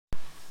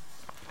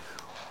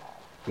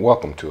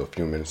Welcome to A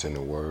Few Minutes in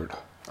the Word.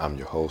 I'm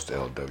your host,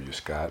 L.W.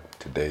 Scott.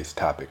 Today's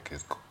topic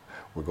is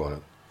we're going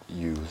to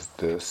use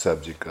the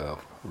subject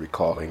of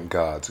recalling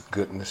God's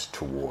goodness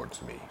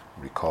towards me.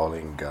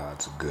 Recalling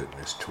God's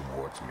goodness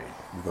towards me.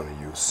 We're going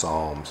to use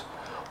Psalms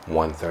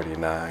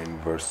 139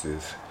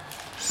 verses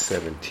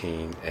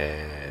 17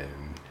 and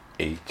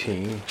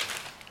 18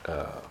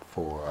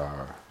 for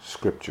our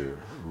scripture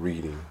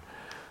reading.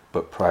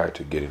 But prior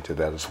to getting to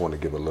that, I just want to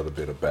give a little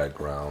bit of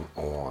background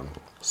on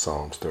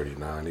Psalms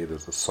 39. It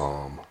is a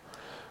psalm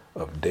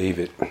of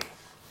David.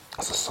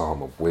 It's a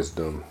psalm of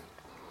wisdom,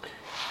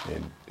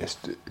 and it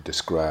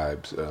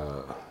describes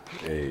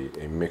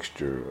a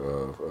mixture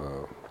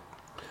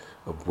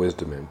of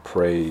wisdom and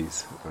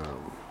praise.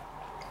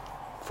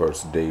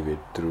 First, David,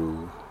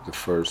 through the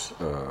first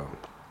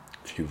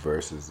few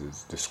verses,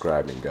 is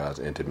describing God's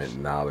intimate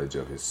knowledge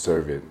of his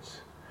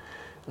servants.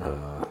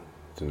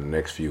 In the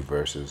next few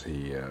verses,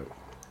 he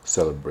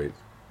celebrates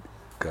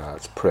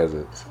God's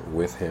presence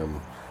with him.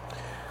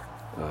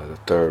 The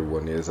third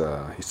one is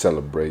he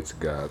celebrates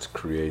God's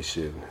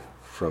creation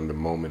from the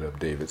moment of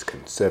David's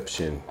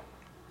conception.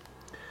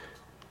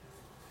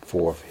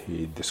 Fourth,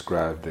 he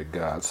describes that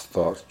God's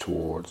thoughts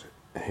towards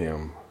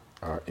him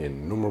are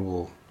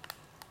innumerable.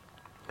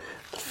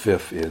 The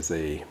fifth is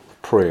a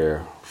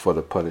prayer for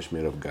the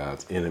punishment of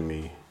God's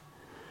enemy.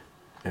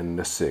 And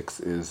the sixth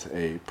is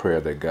a prayer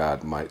that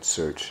God might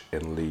search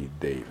and lead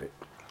David.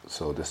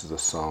 So this is a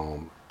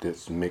psalm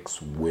that's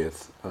mixed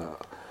with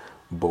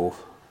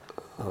both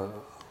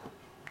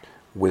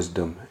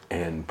wisdom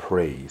and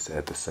praise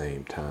at the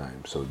same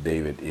time. So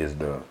David is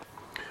the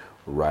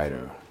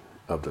writer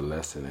of the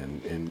lesson.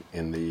 And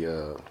in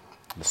the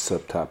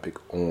subtopic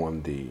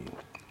on the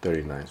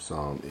 39th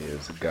Psalm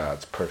is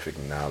God's perfect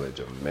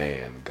knowledge of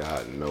man.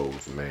 God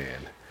knows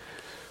man.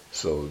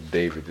 So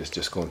David is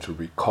just going to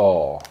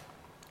recall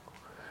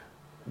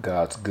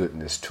God's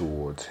goodness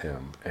towards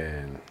him.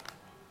 And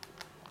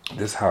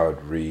this is how it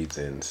reads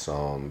in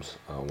Psalms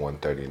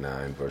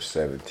 139 verse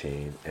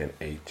 17 and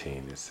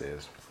 18. It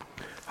says,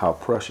 "How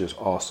precious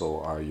also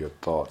are your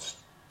thoughts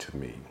to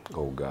me,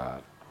 O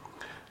God.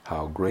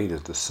 How great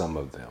is the sum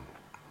of them.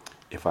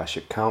 If I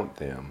should count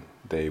them,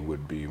 they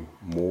would be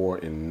more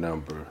in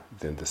number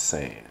than the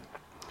sand.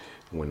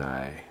 When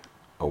I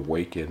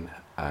awaken,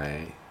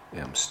 I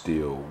am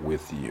still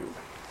with you."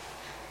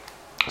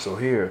 So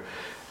here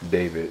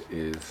David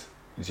is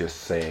just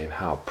saying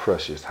how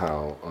precious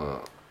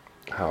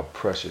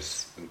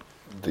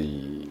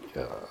the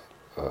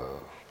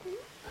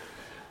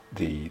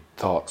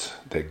thoughts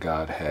that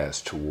God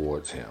has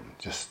towards him.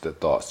 Just the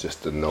thoughts,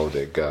 just to know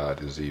that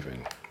God is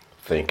even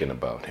thinking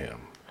about him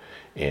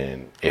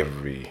in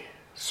every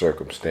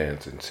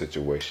circumstance and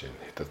situation.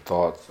 The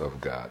thoughts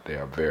of God, they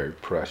are very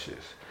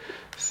precious.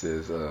 It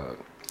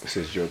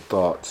says your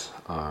thoughts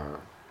are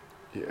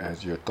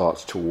as your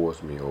thoughts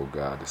towards me, O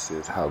God. It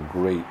says, how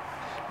great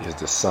is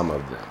the sum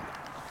of them.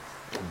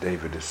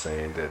 David is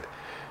saying that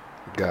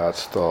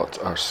God's thoughts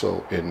are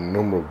so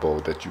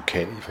innumerable that you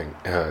can't even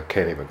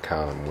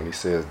count them. When he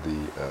says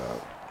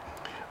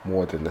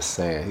more than the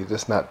sand, he's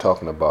just not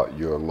talking about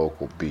your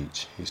local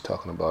beach. He's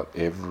talking about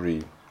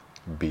every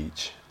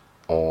beach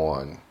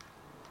on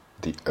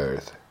the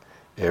earth,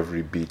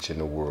 every beach in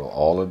the world,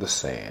 all of the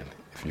sand.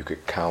 If you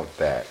could count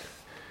that,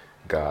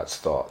 God's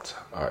thoughts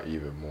are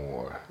even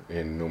more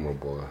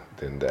innumerable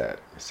than that.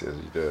 It says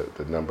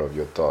the number of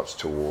your thoughts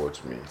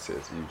towards me. It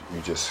says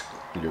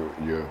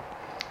you're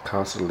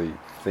constantly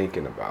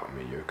thinking about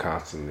me. You're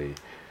constantly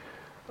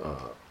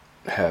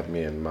have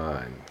me in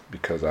mind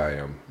because I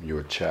am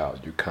your child.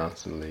 You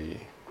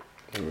constantly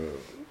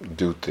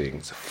do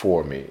things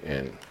for me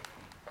and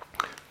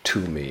to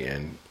me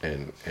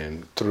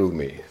and through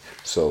me.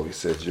 So he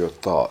says your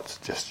thoughts,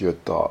 just your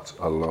thoughts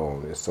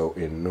alone, is so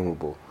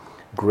innumerable.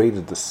 Great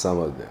is the sum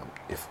of them.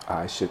 If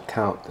I should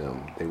count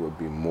them, they would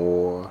be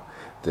more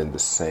than the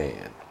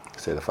sand. He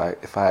said,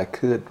 if I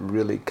could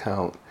really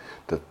count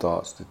the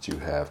thoughts that you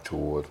have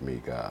towards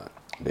me, God,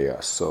 they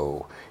are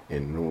so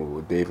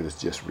innumerable. David is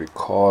just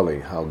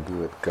recalling how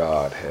good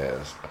God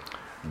has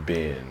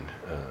been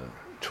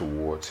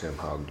towards him,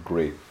 how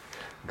great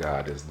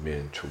God has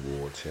been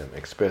towards him.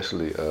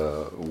 Especially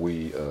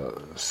we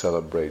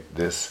celebrate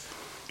this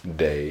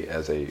day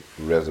as a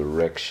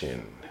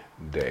resurrection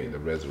day, the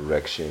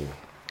resurrection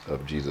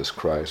of Jesus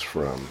Christ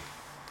from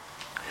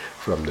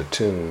the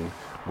tomb.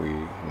 We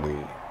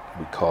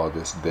call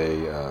this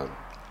day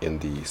in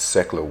the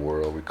secular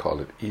world, we call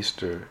it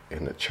Easter.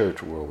 In the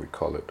church world, we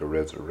call it the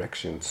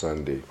Resurrection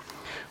Sunday,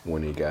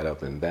 when he got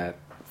up. And that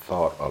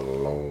thought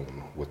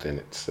alone within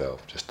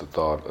itself, just the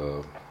thought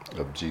of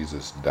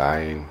Jesus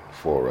dying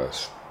for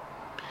us,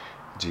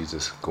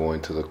 Jesus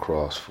going to the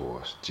cross for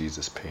us,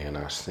 Jesus paying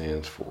our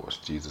sins for us,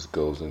 Jesus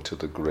goes into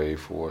the grave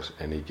for us,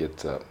 and he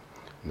gets up.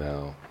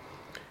 Now,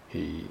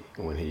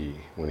 when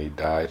he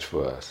dies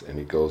for us and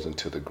he goes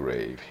into the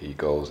grave, he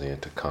goes in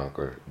to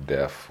conquer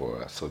death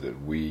for us so that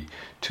we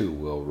too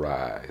will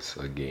rise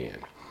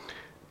again.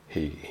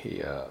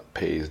 He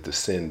pays the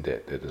sin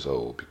debt that is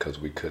owed because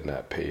we could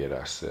not pay it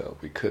ourselves.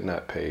 We could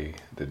not pay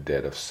the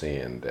debt of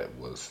sin that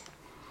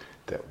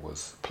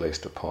was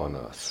placed upon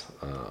us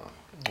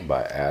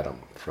by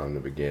Adam from the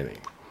beginning.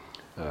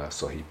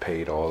 So he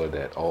paid all of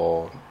that.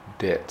 All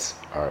debts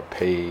are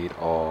paid.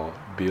 All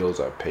bills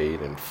are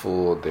paid in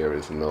full. There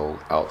is no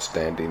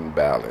outstanding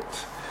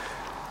balance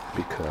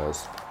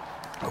because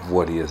of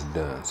what he has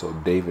done. So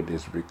David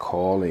is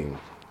recalling.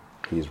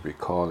 He's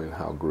recalling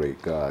how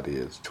great God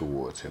is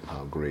towards him,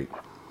 how great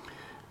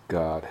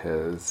God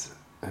has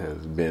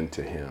been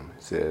to him.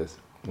 It says,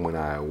 when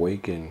I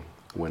awaken,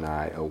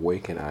 I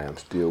am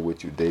still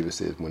with you. David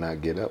says, when I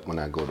get up, when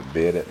I go to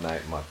bed at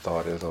night, my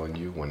thought is on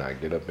you. When I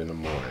get up in the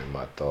morning,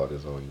 my thought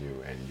is on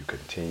you. And you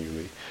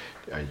continually,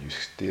 are you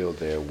still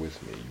there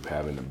with me? You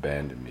haven't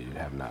abandoned me. You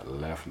have not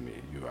left me.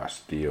 You are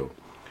still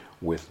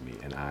with me.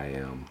 And I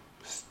am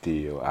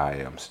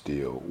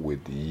still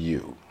with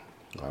you.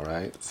 All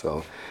right.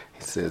 So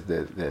he says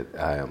that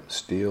I am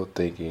still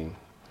thinking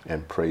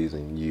and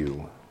praising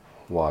you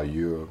while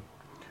you're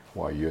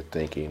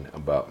thinking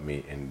about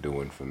me and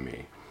doing for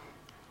me.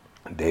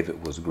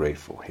 David was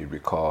grateful. He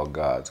recalled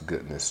God's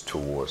goodness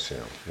towards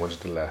him. When's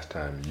the last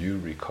time you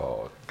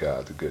recalled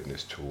God's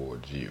goodness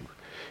towards you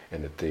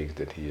and the things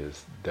that he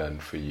has done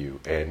for you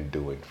and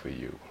doing for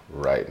you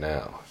right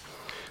now?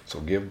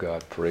 So give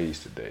God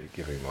praise today.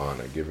 Give him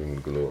honor. Give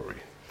him glory.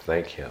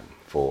 Thank him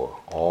for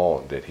all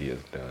that he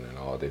has done and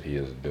all that he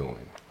is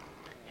doing.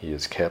 He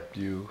has kept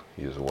you.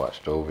 He has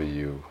watched over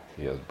you.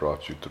 He has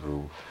brought you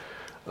through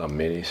a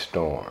mini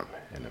storm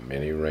and a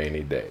many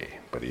rainy day,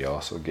 but he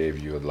also gave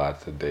you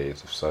lots of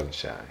days of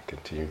sunshine.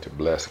 Continue to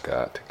bless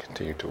God, to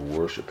continue to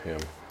worship him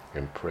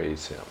and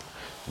praise him.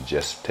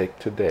 Just take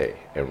today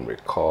and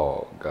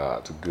recall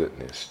God's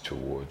goodness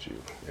towards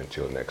you.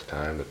 Until next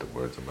time, let the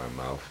words of my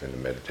mouth and the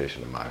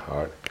meditation of my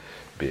heart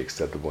be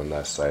acceptable in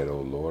thy sight,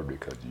 O Lord,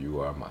 because you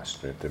are my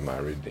strength and my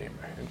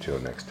redeemer. Until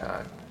next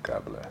time,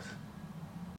 God bless.